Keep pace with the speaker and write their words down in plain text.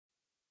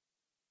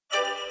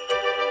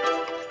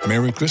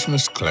Merry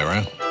Christmas,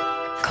 Clara.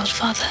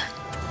 Godfather.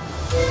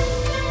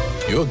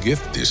 Your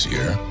gift this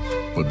year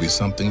will be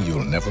something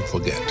you'll never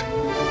forget.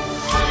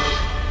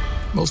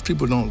 Most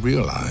people don't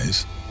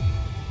realize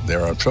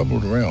there are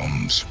troubled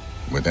realms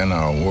within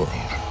our world.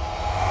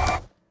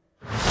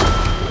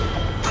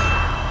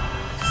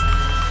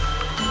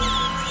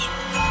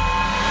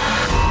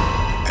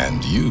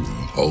 And you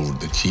hold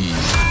the key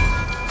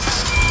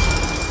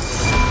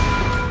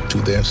to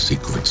their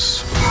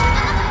secrets.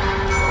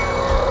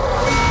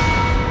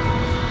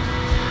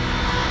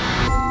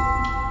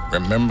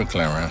 Remember,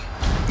 Clara,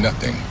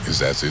 nothing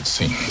is as it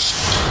seems.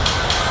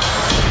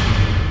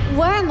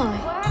 Where am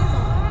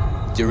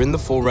I? You're in the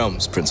Four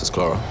Realms, Princess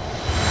Clara.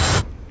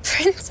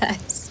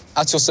 Princess?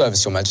 At your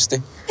service, Your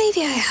Majesty.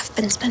 Maybe I have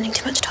been spending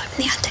too much time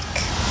in the attic.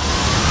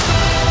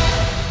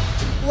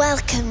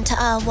 Welcome to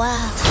our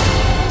world.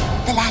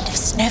 The land of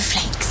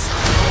snowflakes.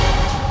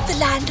 The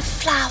land of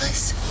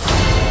flowers.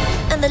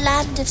 And the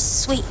land of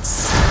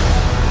sweets.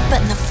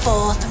 But in the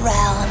fourth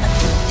realm,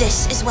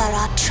 this is where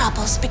our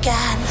troubles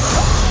began.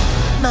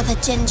 Mother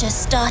Ginger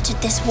started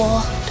this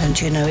war.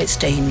 Don't you know it's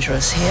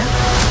dangerous here?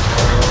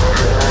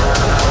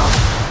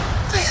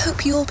 I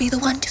hope you'll be the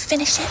one to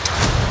finish it.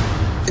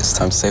 It's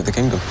time to save the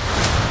kingdom.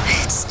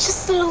 It's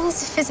just the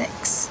laws of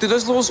physics. Do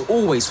those laws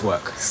always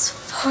work? As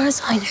far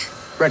as I know.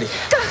 Ready.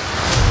 Go!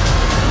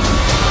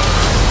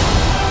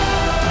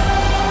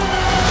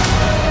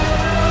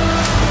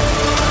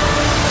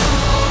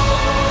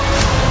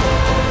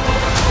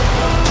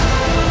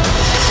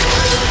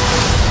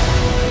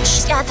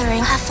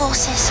 Gathering her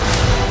forces.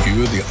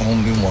 You're the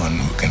only one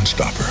who can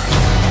stop her.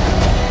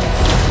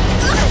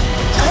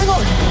 Hang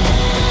on!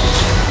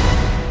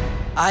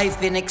 I've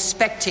been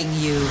expecting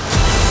you.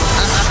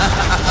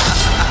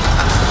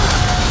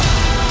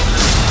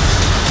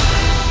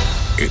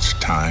 It's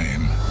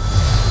time